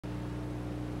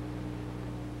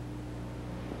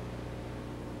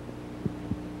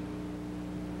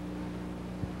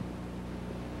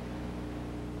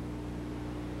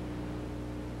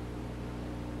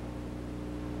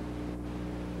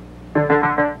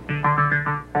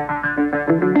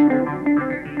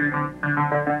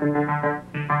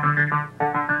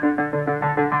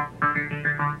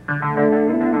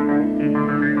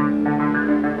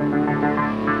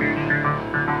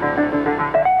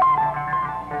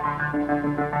This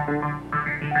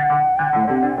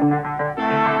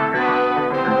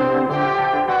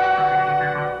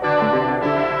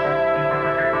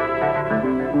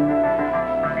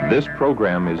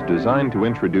program is designed to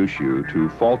introduce you to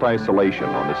fault isolation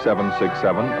on the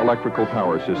 767 electrical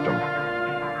power system.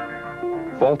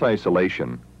 Fault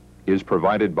isolation is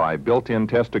provided by built-in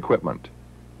test equipment,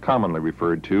 commonly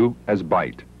referred to as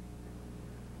BITE.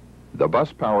 The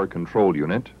Bus Power Control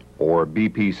Unit, or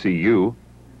BPCU,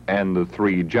 and the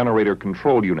 3 Generator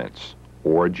Control Units,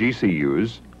 or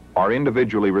GCUs, are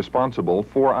individually responsible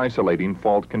for isolating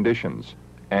fault conditions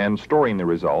and storing the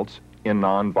results in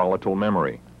non-volatile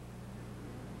memory.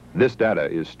 This data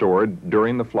is stored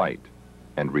during the flight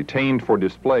and retained for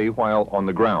display while on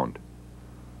the ground.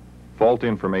 Fault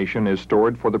information is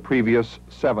stored for the previous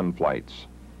 7 flights.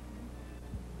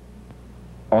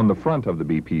 On the front of the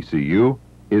BPCU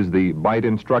is the BITE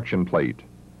instruction plate,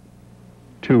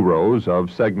 2 rows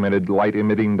of segmented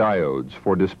light-emitting diodes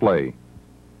for display,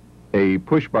 a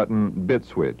push-button bit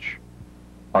switch,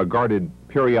 a guarded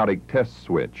periodic test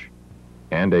switch,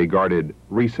 and a guarded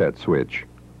reset switch.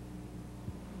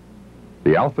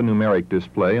 The alphanumeric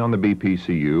display on the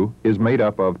BPCU is made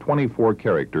up of 24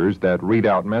 characters that read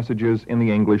out messages in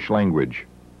the English language.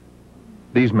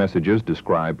 These messages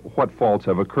describe what faults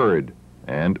have occurred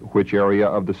and which area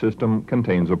of the system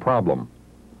contains a problem.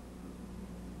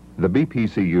 The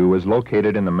BPCU is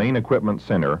located in the main equipment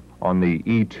center on the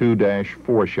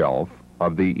E2-4 shelf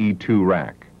of the E2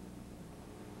 rack.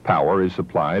 Power is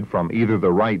supplied from either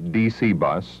the right DC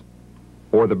bus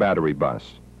or the battery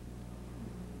bus.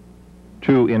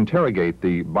 To interrogate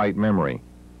the BITE memory,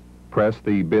 press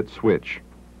the bit switch.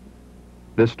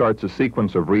 This starts a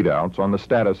sequence of readouts on the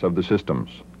status of the systems.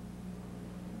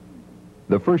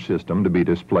 The first system to be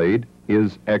displayed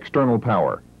is external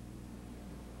power.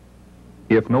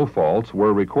 If no faults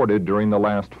were recorded during the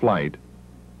last flight,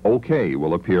 OK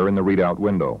will appear in the readout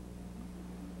window.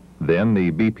 Then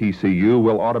the BPCU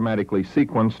will automatically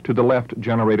sequence to the left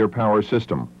generator power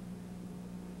system.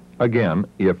 Again,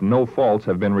 if no faults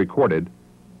have been recorded,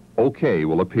 OK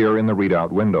will appear in the readout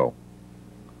window.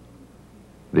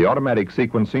 The automatic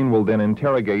sequencing will then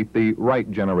interrogate the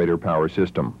right generator power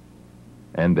system,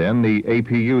 and then the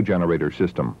APU generator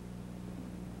system.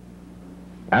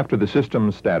 After the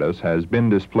system's status has been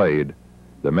displayed,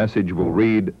 the message will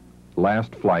read,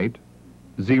 last flight,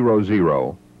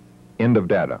 00, end of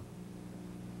data.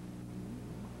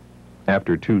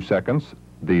 After 2 seconds,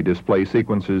 the display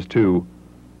sequences to,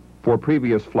 for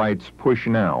previous flights, push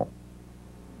now.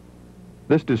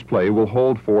 This display will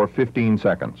hold for 15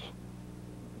 seconds.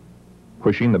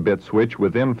 Pushing the bit switch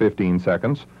within 15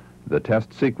 seconds, the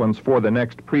test sequence for the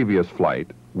next previous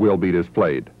flight will be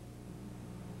displayed.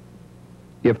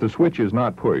 If the switch is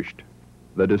not pushed,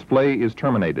 the display is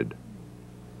terminated.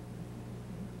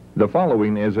 The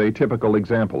following is a typical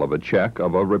example of a check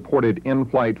of a reported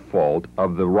in-flight fault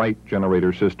of the right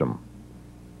generator system.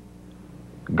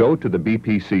 Go to the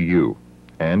BPCU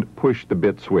and push the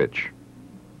bit switch.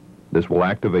 This will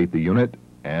activate the unit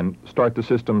and start the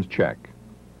system's check.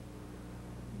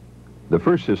 The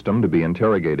first system to be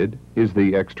interrogated is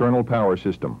the external power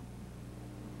system.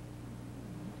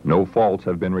 No faults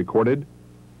have been recorded.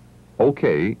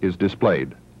 OK is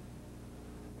displayed.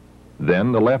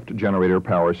 Then the left generator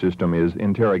power system is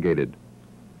interrogated.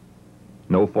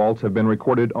 No faults have been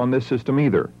recorded on this system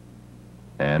either,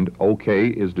 and OK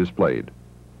is displayed.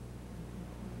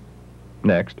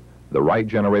 Next, the right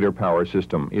generator power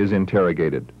system is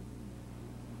interrogated.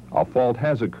 A fault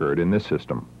has occurred in this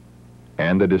system,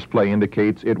 and the display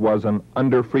indicates it was an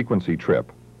under-frequency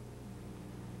trip.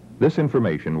 This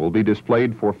information will be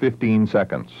displayed for 15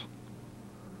 seconds.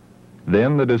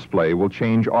 Then the display will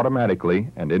change automatically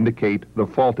and indicate the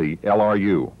faulty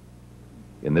LRU.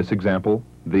 In this example,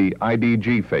 the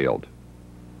IDG failed.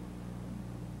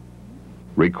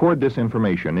 Record this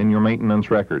information in your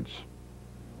maintenance records.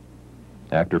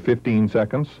 After 15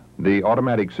 seconds, the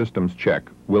automatic systems check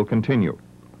will continue.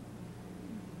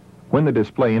 When the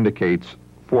display indicates,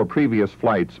 for previous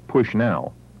flights, push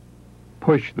now,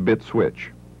 push the bit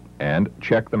switch and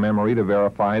check the memory to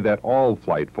verify that all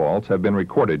flight faults have been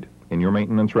recorded in your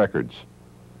maintenance records.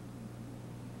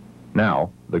 Now,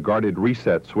 the guarded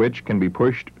reset switch can be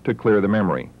pushed to clear the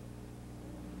memory.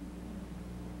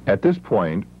 At this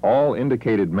point, all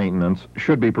indicated maintenance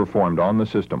should be performed on the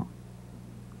system.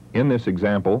 In this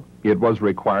example, it was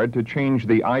required to change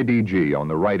the IDG on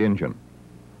the right engine.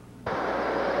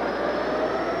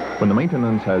 When the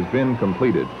maintenance has been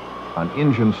completed, an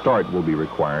engine start will be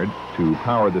required to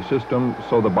power the system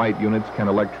so the BITE units can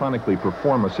electronically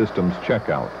perform a system's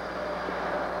checkout.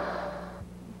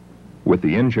 With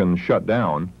the engine shut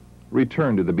down,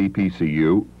 return to the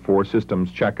BPCU for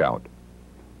systems checkout.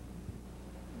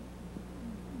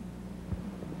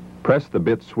 Press the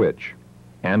bit switch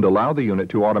and allow the unit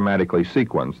to automatically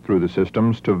sequence through the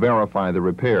systems to verify the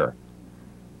repair.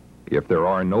 If there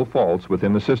are no faults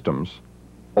within the systems,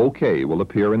 OK will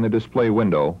appear in the display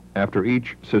window after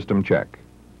each system check.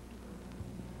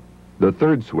 The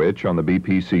third switch on the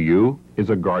BPCU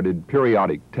is a guarded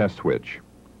periodic test switch.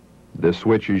 This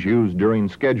switch is used during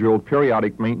scheduled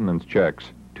periodic maintenance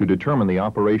checks to determine the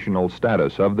operational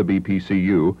status of the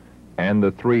BPCU and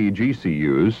the 3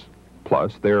 GCUs,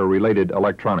 plus their related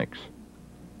electronics.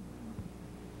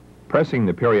 Pressing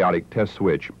the periodic test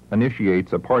switch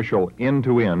initiates a partial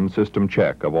end-to-end system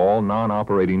check of all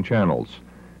non-operating channels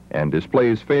and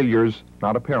displays failures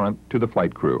not apparent to the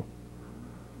flight crew.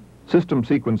 System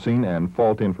sequencing and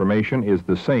fault information is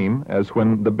the same as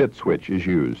when the bit switch is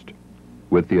used,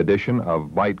 with the addition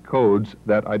of byte codes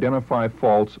that identify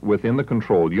faults within the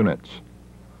control units.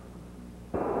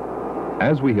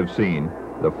 As we have seen,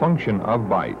 the function of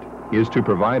byte is to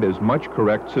provide as much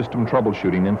correct system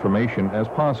troubleshooting information as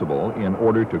possible in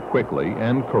order to quickly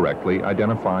and correctly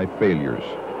identify failures.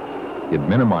 It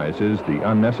minimizes the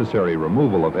unnecessary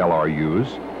removal of LRUs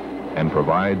and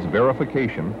provides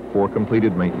verification for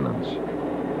completed maintenance.